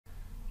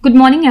Good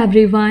morning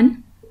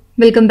everyone.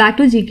 Welcome back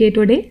to GK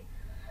Today.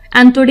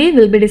 And today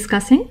we'll be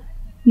discussing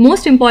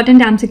most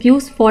important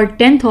MCQs for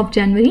 10th of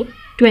January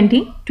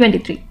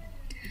 2023.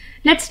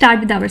 Let's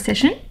start with our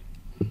session.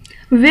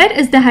 Where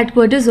is the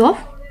headquarters of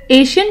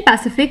Asian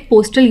Pacific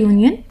Postal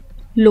Union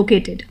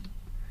located?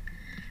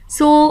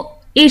 So,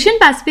 Asian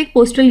Pacific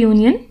Postal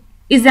Union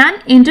is an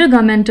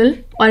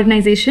intergovernmental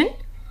organization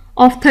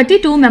of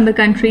 32 member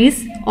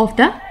countries of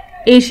the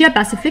Asia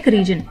Pacific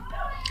region.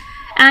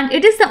 And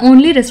it is the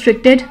only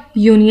restricted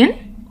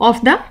union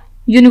of the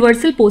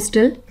Universal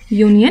Postal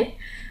Union,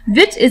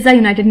 which is the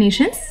United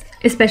Nations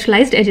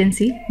specialized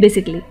agency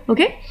basically.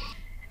 Okay,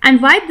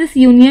 and why this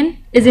union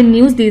is in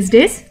news these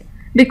days?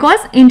 Because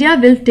India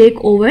will take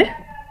over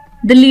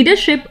the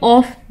leadership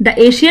of the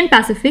Asian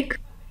Pacific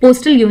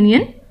Postal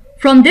Union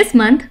from this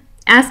month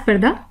as per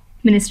the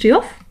Ministry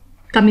of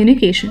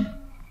Communication.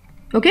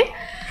 Okay,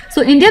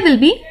 so India will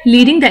be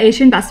leading the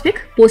Asian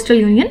Pacific Postal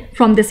Union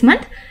from this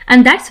month,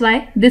 and that's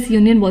why this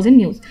union was in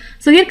news.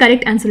 So here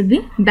correct answer will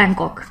be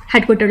Bangkok.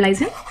 Headquarter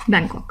lies in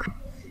Bangkok.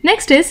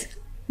 Next is,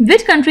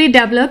 which country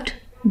developed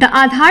the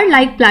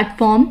Aadhaar-like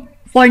platform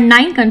for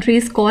 9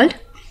 countries called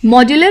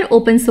Modular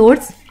Open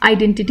Source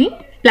Identity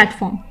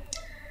Platform?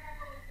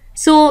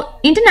 So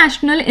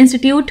International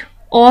Institute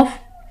of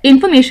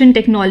Information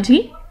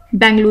Technology,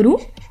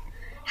 Bengaluru,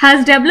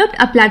 has developed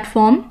a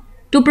platform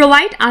to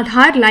provide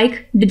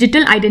Aadhaar-like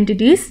digital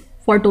identities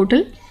for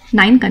total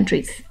 9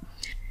 countries.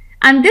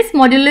 And this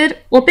modular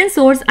open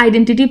source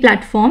identity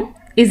platform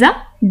is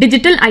a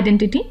digital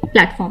identity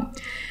platform.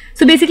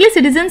 So basically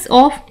citizens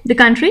of the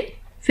country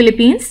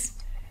Philippines,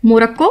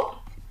 Morocco,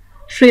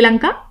 Sri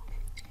Lanka,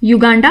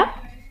 Uganda,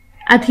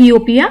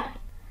 Ethiopia,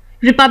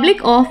 Republic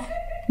of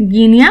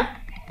Guinea,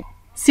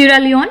 Sierra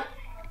Leone,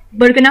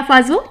 Burkina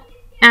Faso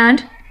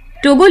and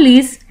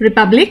Togolese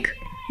Republic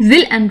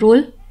will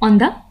enroll on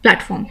the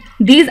platform.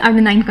 These are the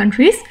 9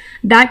 countries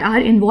that are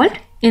involved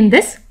in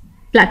this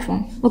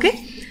platform.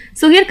 Okay,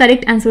 so here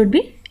correct answer would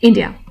be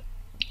India.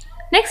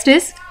 Next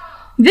is,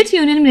 which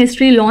union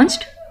ministry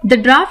launched the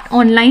draft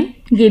online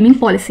gaming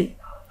policy?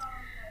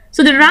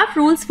 So the draft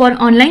rules for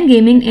online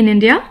gaming in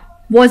India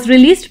was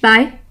released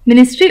by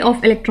Ministry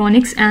of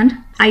Electronics and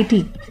IT,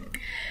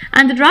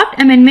 and the draft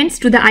amendments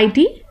to the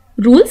IT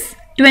rules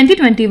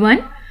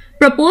 2021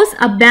 propose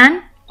a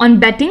ban on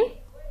betting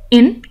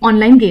in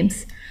online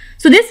games.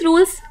 So these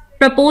rules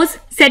propose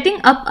setting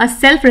up a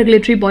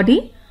self-regulatory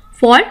body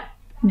for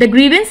the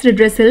grievance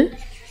redressal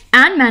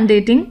and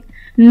mandating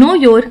know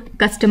your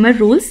customer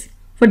rules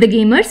for the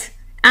gamers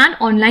and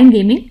online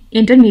gaming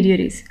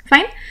intermediaries.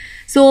 Fine.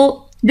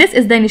 So this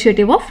is the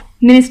initiative of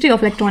Ministry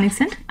of Electronics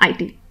and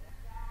IT.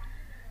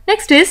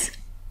 Next is,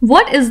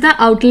 what is the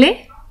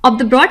outlay of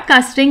the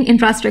Broadcasting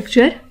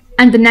Infrastructure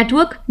and the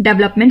Network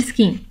Development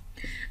Scheme?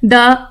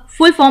 The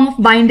full form of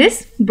BIND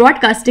is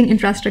Broadcasting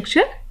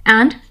Infrastructure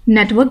and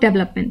Network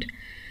Development.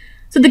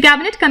 So the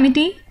Cabinet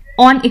Committee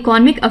on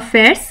Economic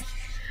Affairs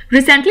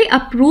recently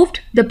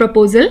approved the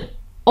proposal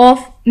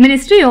of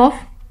Ministry of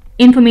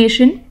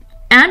Information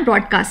and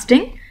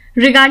Broadcasting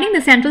regarding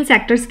the Central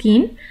Sector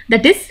Scheme,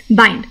 that is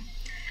BIND.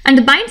 And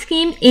the BIND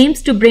scheme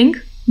aims to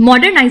bring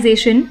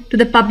modernization to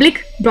the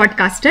public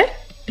broadcaster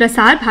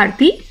Prasar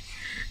Bharati,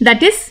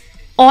 that is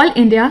All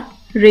India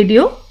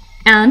Radio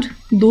and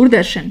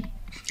Doordarshan.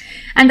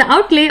 And the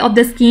outlay of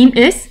the scheme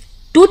is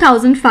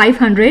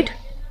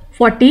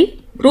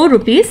 2,540 crore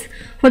rupees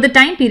for the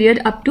time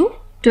period up to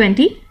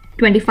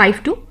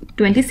 2025 to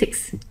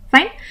 26.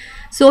 Fine.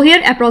 So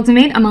here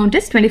approximate amount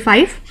is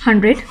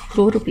 2,500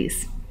 crore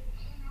rupees.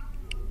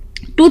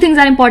 Two things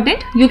are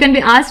important. You can be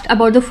asked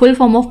about the full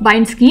form of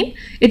BIND scheme.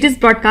 It is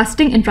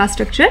Broadcasting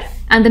Infrastructure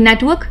and the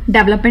Network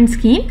Development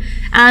Scheme.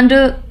 And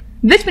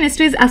which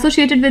ministry is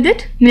associated with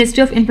it?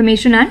 Ministry of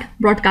Information and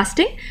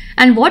Broadcasting.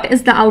 And what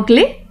is the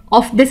outlay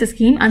of this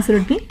scheme? Answer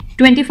would be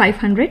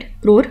 2,500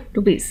 crore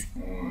rupees.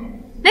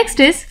 Next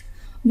is,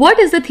 what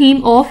is the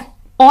theme of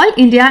All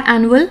India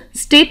Annual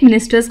State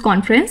Ministers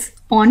Conference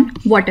on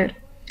Water?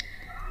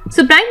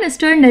 So Prime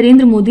Minister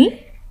Narendra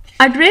Modi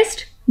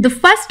addressed the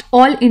first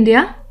All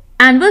India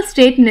Annual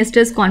State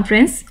Ministers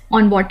Conference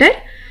on Water,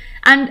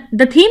 and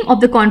the theme of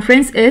the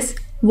conference is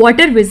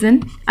Water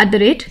Vision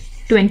 @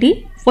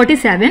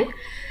 2047.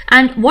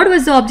 And what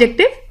was the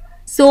objective?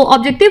 So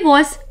objective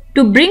was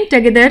to bring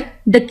together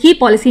the key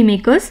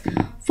policymakers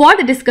for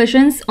the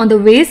discussions on the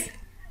ways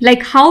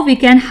like how we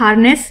can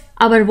harness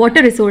our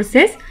water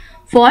resources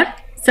for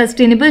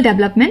sustainable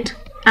development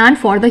and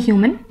for the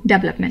human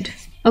development.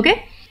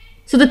 Okay,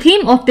 so the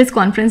theme of this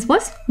conference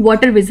was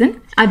Water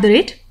Vision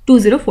 @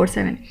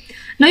 2047.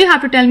 Now you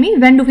have to tell me,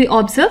 when do we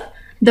observe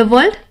the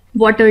World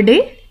Water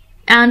Day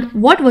and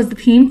what was the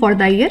theme for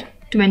the year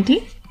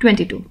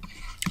 2022?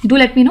 Do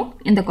let me know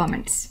in the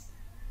comments.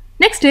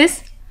 Next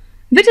is,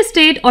 which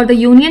state or the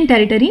union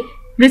territory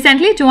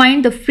recently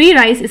joined the free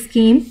rice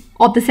scheme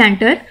of the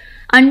center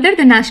under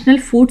the National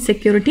Food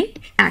Security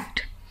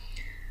Act?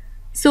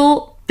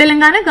 So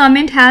Telangana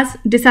government has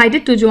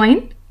decided to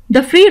join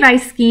the free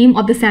rice scheme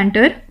of the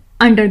center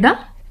under the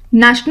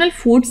National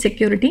Food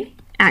Security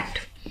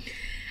Act.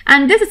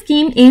 And this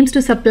scheme aims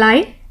to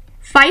supply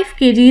 5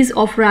 kgs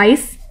of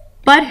rice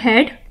per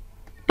head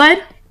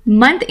per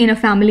month in a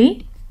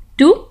family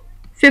to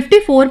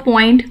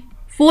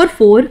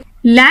 54.44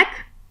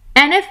 lakh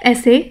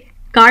NFSA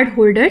card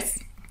holders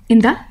in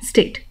the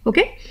state.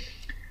 Okay.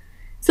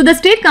 So the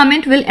state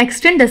government will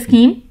extend the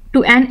scheme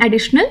to an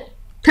additional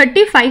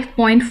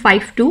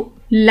 35.52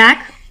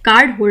 lakh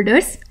card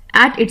holders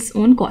at its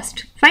own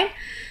cost. Fine.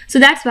 So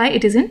that's why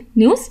it is in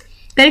news.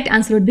 Correct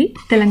answer would be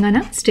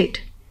Telangana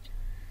state.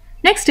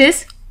 Next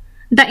is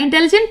the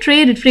intelligent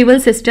tray retrieval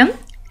system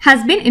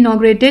has been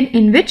inaugurated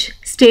in which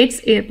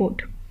state's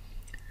airport?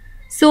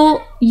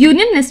 So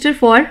Union Minister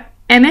for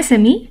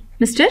MSME,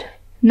 Mr.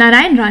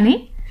 Narayan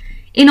Rane,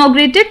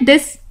 inaugurated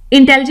this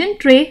intelligent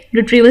tray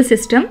retrieval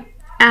system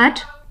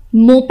at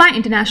Mopa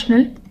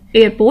International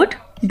Airport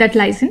that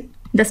lies in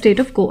the state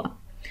of Goa.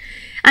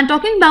 And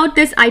talking about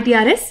this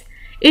ITRS,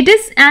 it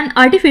is an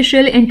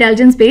artificial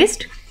intelligence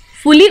based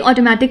fully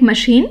automatic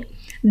machine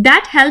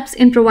that helps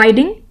in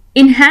providing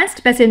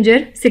enhanced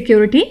passenger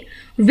security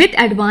with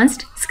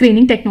advanced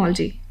screening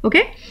technology.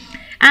 Okay,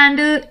 and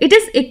it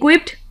is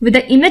equipped with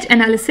the image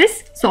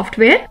analysis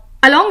software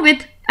along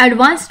with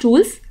advanced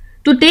tools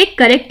to take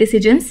correct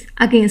decisions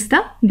against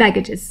the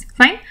baggages.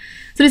 Fine.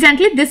 So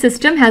recently this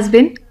system has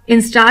been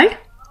installed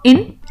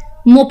in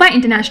Mopa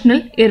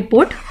International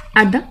Airport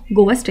at the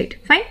Goa state.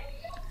 Fine.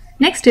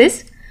 Next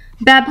is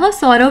Babhav,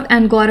 Saurav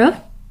and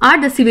Gaurav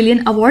are the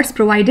civilian awards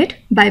provided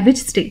by which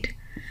state?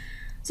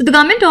 So the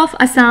government of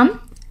Assam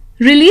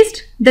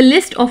released the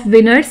list of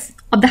winners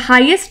of the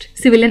highest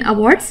civilian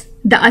awards,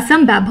 the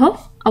Assam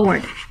Babhav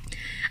Award.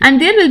 And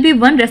there will be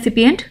 1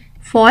 recipient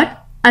for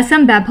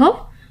Assam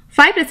Babhav,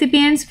 5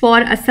 recipients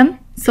for Assam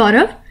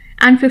Saurav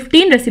and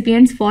 15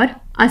 recipients for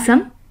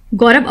Assam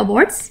Gaurav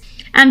Awards.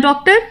 And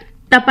Dr.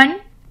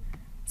 Tapan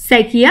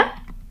Saikia,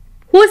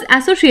 who is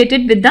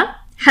associated with the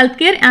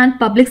healthcare and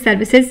public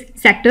services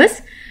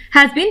sectors,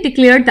 has been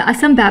declared the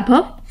Assam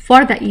Babhav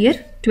for the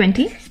year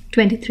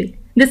 2023.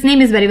 This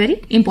name is very,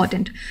 very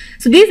important.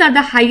 So these are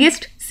the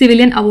highest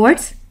civilian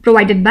awards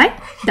provided by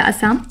the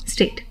Assam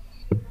state.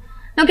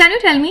 Now can you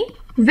tell me,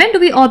 when do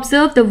we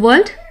observe the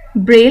World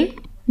Braille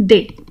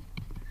Day?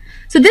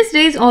 So this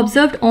day is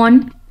observed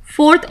on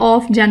 4th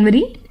of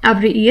January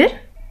every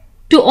year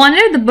to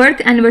honor the birth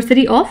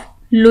anniversary of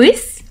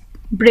Louis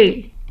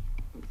Braille,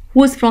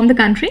 who is from the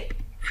country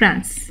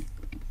France.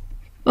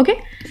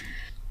 Okay.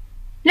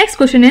 Next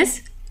question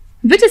is,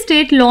 which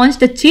state launched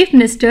the Chief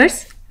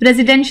Minister's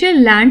Residential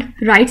Land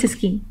Rights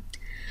Scheme?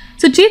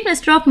 So Chief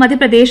Minister of Madhya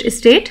Pradesh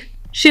State,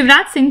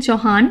 Shivraj Singh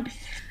Chauhan,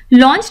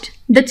 launched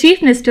the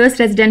Chief Minister's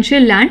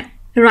Residential Land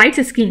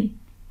Rights Scheme.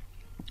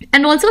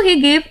 And also he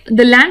gave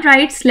the land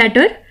rights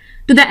letter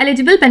to the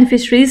eligible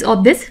beneficiaries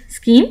of this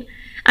scheme,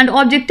 and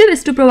objective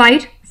is to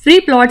provide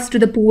free plots to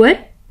the poor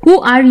who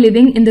are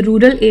living in the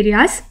rural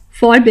areas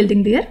for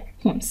building their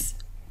homes.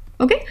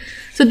 Okay,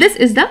 so this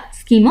is the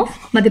scheme of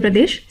Madhya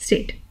Pradesh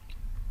state.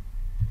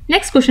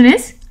 Next question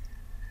is,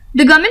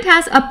 the government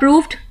has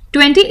approved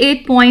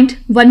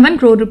 28.11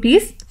 crore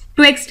rupees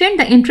to extend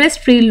the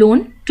interest-free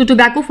loan to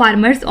tobacco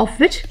farmers of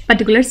which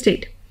particular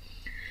state?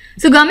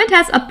 So government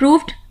has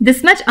approved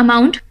this much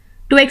amount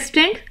to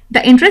extend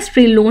the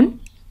interest-free loan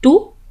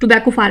to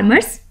tobacco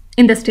farmers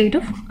in the state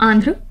of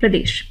Andhra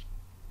Pradesh.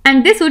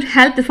 And this would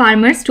help the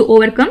farmers to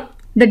overcome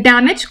the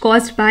damage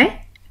caused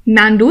by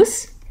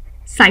Mandu's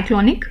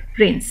cyclonic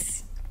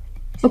rains.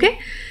 Okay,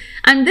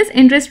 and this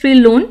interest-free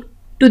loan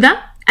to the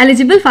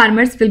eligible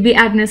farmers will be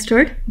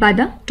administered by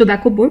the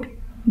Tobacco Board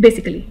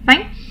basically.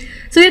 Fine.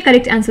 So your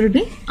correct answer will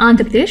be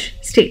Andhra Pradesh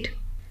state.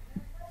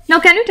 Now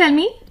can you tell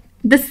me,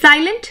 the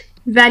Silent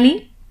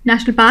Valley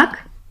National Park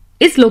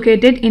is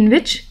located in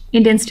which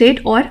Indian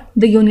state or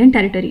the Union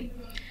Territory?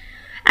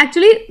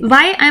 Actually,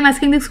 why I am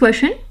asking this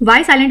question,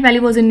 why Silent Valley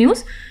was in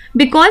news?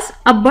 Because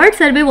a bird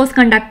survey was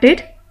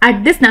conducted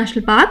at this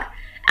national park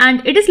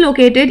and it is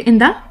located in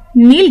the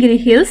Nilgiri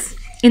Hills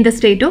in the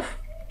state of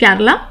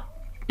Kerala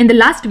in the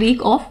last week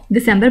of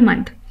December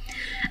month.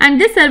 And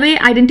this survey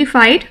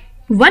identified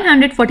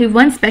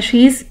 141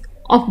 species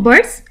of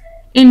birds,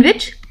 in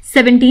which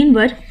 17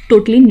 were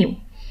totally new.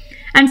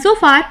 And so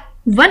far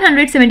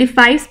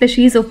 175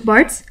 species of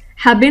birds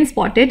have been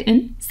spotted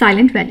in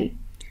Silent Valley.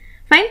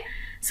 Fine.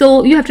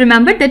 So you have to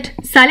remember that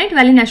Silent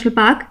Valley National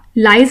Park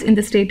lies in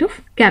the state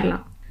of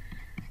Kerala.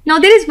 Now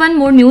there is one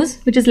more news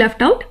which is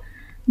left out.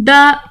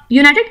 The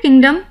United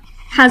Kingdom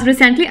has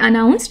recently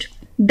announced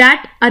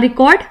that a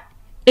record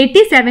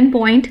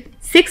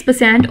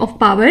 87.6% of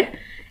power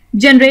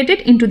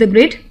generated into the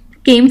grid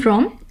came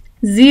from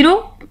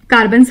zero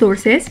carbon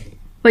sources,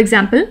 for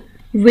example,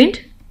 wind,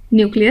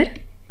 nuclear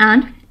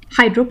and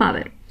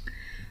hydropower.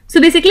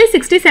 So basically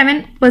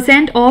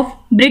 67% of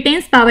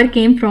Britain's power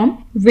came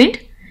from wind,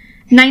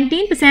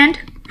 19%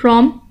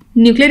 from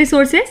nuclear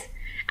resources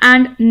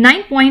and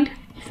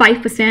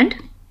 9.5%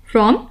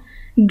 from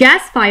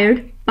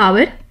gas-fired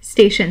power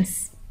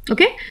stations.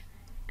 Okay,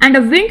 and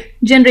a wind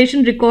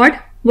generation record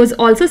was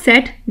also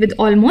set with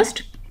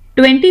almost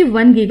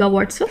 21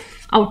 gigawatts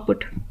of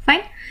output.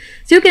 Fine.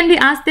 So you can be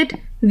asked that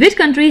which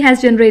country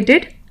has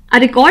generated a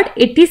record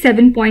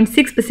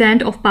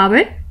 87.6% of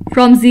power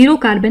from zero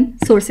carbon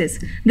sources?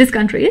 This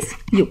country is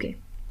UK.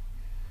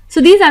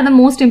 So these are the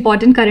most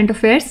important current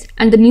affairs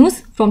and the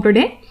news from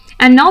today.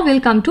 And now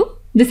we'll come to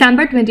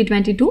December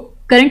 2022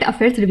 current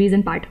affairs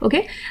revision part.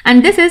 Okay,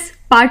 and this is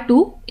part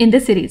 2 in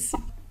this series.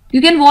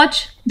 You can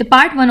watch the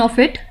part 1 of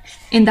it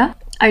in the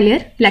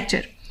earlier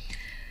lecture.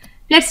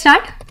 Let's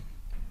start.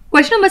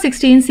 Question number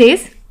 16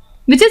 says,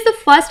 which is the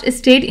first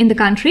state in the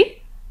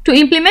country to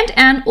implement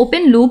an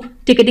open loop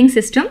ticketing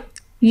system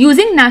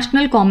using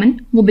National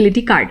Common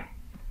Mobility Card?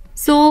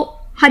 So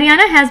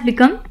Haryana has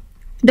become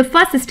the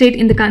first state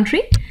in the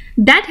country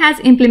that has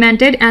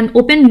implemented an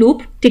open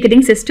loop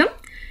ticketing system,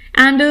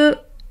 and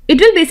it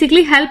will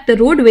basically help the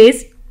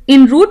roadways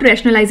in route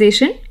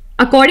rationalization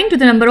according to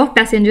the number of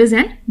passengers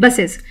and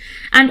buses,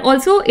 and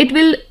also it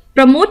will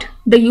promote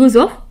the use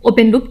of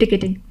open loop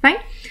ticketing. Fine.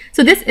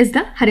 So this is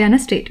the Haryana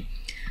state.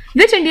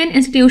 Which Indian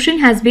institution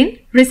has been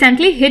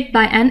recently hit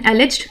by an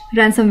alleged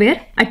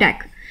ransomware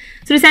attack?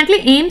 So recently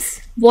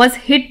AIIMS was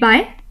hit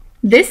by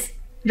this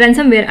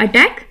ransomware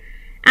attack,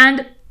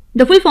 and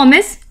the full form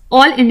is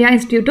All India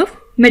Institute of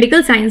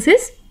Medical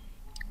Sciences,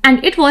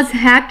 and it was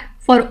hacked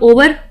for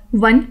over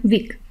 1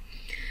 week.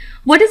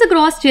 What is the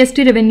gross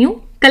GST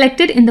revenue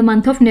collected in the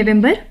month of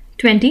November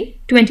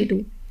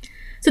 2022?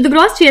 So the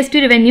gross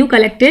GST revenue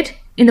collected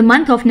in the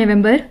month of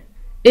November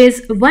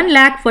is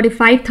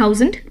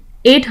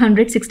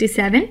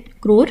 1,45,867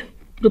 crore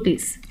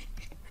rupees.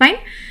 Fine.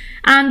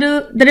 And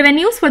the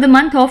revenues for the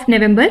month of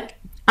November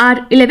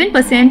are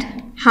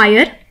 11%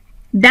 higher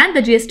than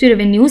the GST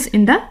revenues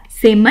in the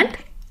same month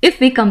if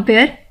we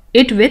compare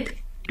it with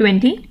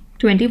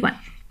 2021.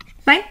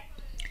 Fine.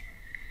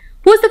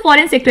 Who is the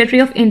Foreign Secretary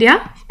of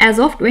India as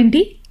of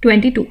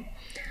 2022?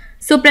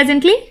 So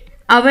presently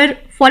our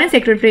Foreign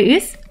Secretary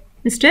is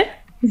Mr.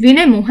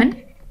 Vinay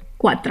Mohan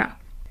Kwatra.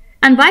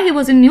 And why he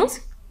was in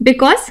news?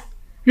 Because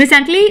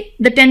recently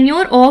the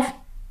tenure of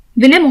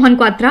Vinay Mohan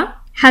Kwatra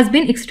has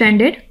been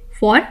extended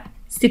for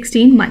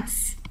 16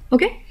 months.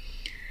 Okay.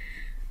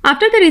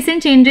 After the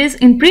recent changes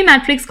in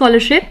pre-matric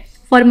scholarship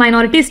for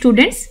minority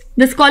students,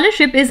 the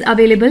scholarship is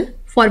available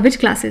for which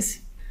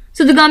classes?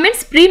 So the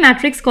government's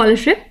pre-matric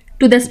scholarship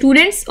to the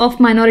students of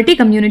minority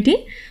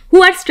community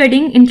who are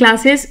studying in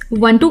classes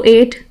 1 to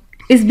 8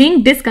 is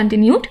being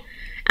discontinued,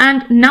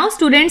 and now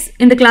students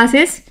in the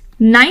classes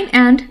 9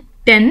 and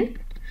 10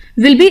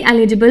 will be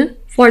eligible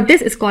for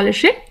this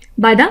scholarship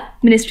by the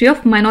Ministry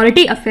of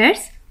Minority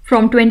Affairs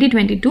from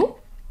 2022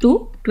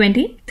 to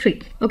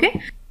 23.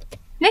 Okay.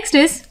 Next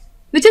is,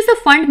 which is the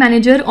fund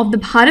manager of the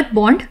Bharat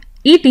Bond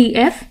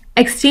ETF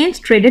Exchange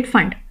Traded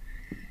Fund?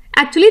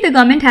 Actually, the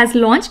government has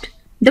launched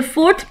the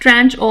 4th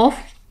tranche of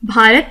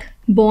Bharat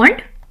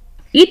Bond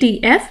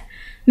ETF,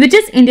 which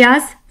is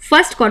India's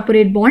first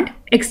corporate bond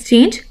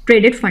exchange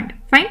traded fund.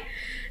 Fine.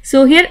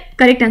 So here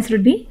correct answer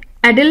would be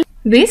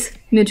Edelweiss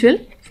Mutual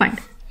Fund.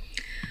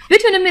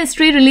 Which Union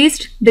Ministry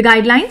released the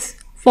guidelines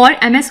for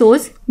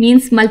MSOs,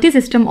 means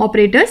multi-system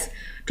operators,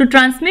 to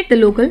transmit the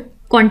local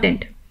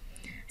content?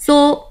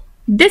 So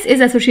this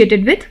is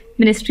associated with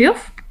Ministry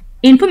of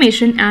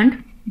Information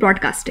and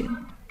Broadcasting.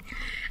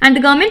 And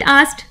the government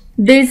asked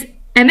these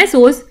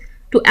MSOs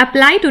to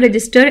apply to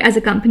register as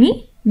a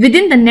company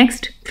within the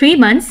next 3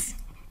 months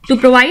to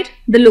provide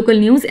the local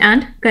news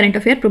and current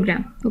affair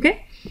program.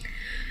 Okay.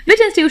 Which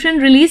institution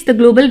released the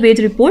Global Wage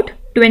Report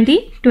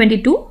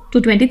 2022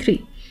 to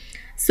 23?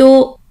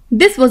 So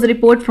this was a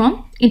report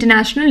from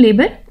International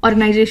Labour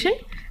Organization,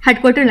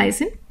 headquartered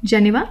lies in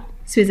Geneva,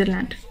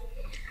 Switzerland.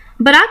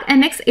 Barak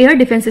MX air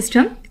defense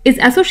system is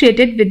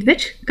associated with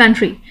which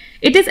country?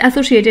 It is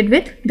associated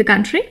with the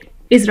country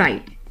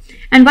Israel.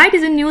 And why it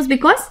is in news?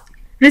 Because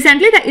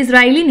recently the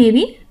Israeli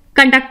Navy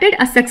conducted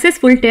a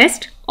successful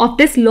test of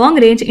this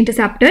long-range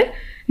interceptor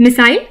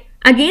missile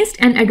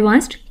against an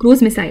advanced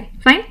cruise missile.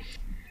 Fine.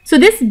 So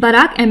this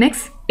Barak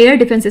MX air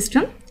defense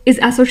system is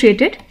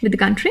associated with the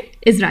country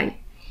Israel.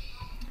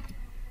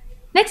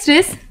 Next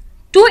is,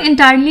 2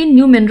 entirely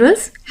new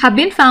minerals have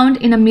been found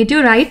in a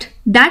meteorite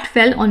that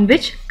fell on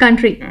which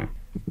country?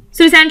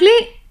 So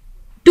recently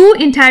 2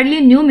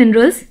 entirely new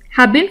minerals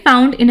have been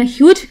found in a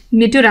huge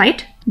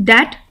meteorite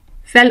that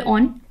fell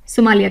on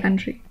Somalia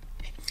country.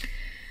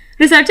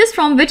 Researchers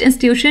from which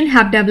institution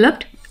have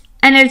developed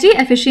energy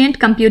efficient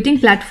computing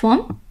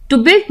platform to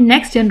build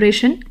next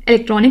generation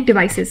electronic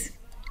devices?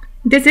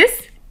 This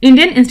is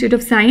Indian Institute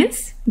of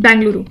Science,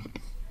 Bangalore.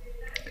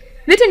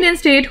 Which Indian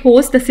state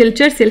hosts the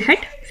Silchar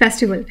Silhet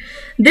festival?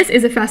 This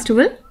is a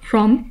festival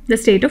from the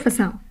state of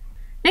Assam.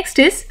 Next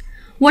is,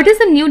 what is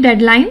the new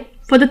deadline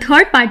for the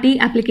third-party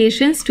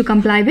applications to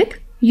comply with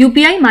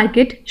UPI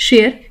market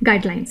share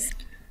guidelines?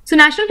 So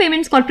National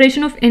Payments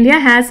Corporation of India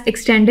has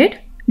extended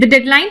the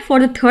deadline for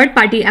the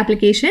third-party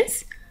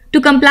applications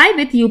to comply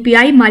with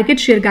UPI market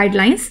share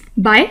guidelines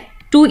by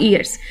 2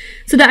 years.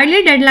 So the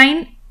earlier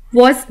deadline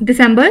was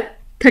December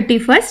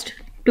 31st,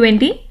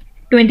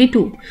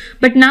 2022.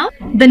 But now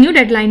the new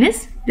deadline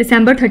is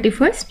December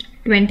 31st,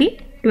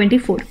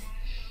 2024.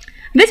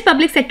 Which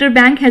public sector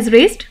bank has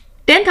raised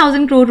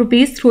 10,000 crore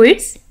rupees through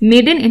its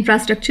maiden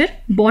infrastructure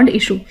bond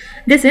issue.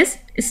 This is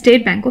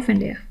State Bank of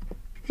India.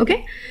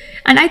 Okay,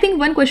 and I think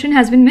one question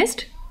has been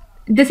missed.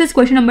 This is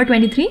question number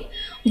 23.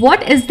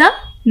 What is the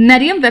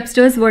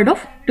Merriam-Webster's word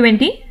of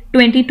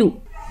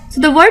 2022? So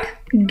the word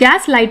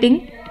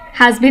gaslighting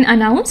has been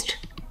announced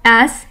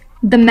as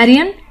the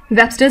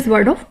Merriam-Webster's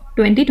word of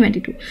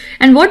 2022.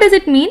 And what does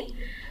it mean?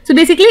 So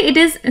basically it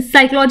is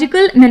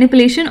psychological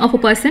manipulation of a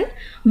person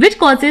which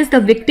causes the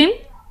victim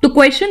to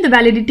question the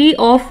validity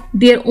of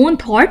their own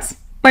thoughts,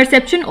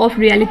 perception of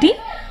reality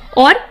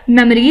or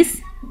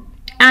memories,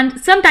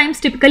 and sometimes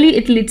typically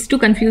it leads to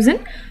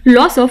confusion,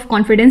 loss of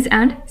confidence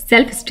and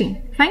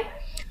self-esteem. Fine.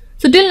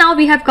 So till now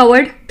we have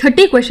covered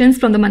 30 questions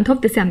from the month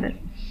of December,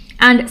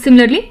 and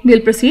similarly we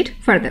will proceed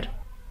further.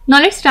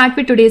 Now let's start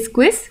with today's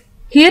quiz.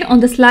 Here on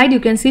the slide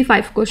you can see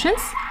 5 questions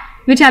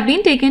which have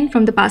been taken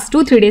from the past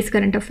 2-3 days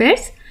current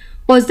affairs.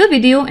 Pause the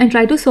video and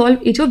try to solve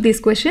each of these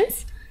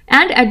questions,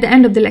 and at the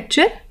end of the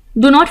lecture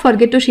do not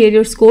forget to share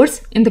your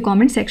scores in the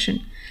comment section.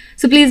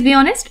 So please be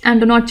honest and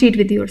do not cheat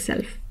with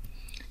yourself.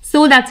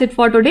 So that's it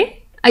for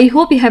today. I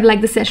hope you have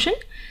liked the session.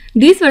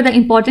 These were the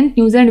important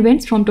news and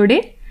events from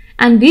today,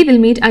 and we will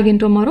meet again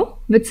tomorrow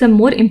with some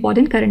more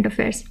important current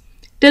affairs.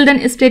 Till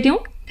then, stay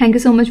tuned. Thank you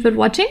so much for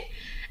watching,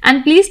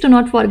 and please do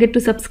not forget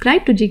to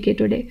subscribe to GK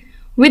Today.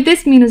 With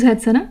this, me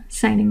Nuzhat Sana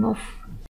signing off.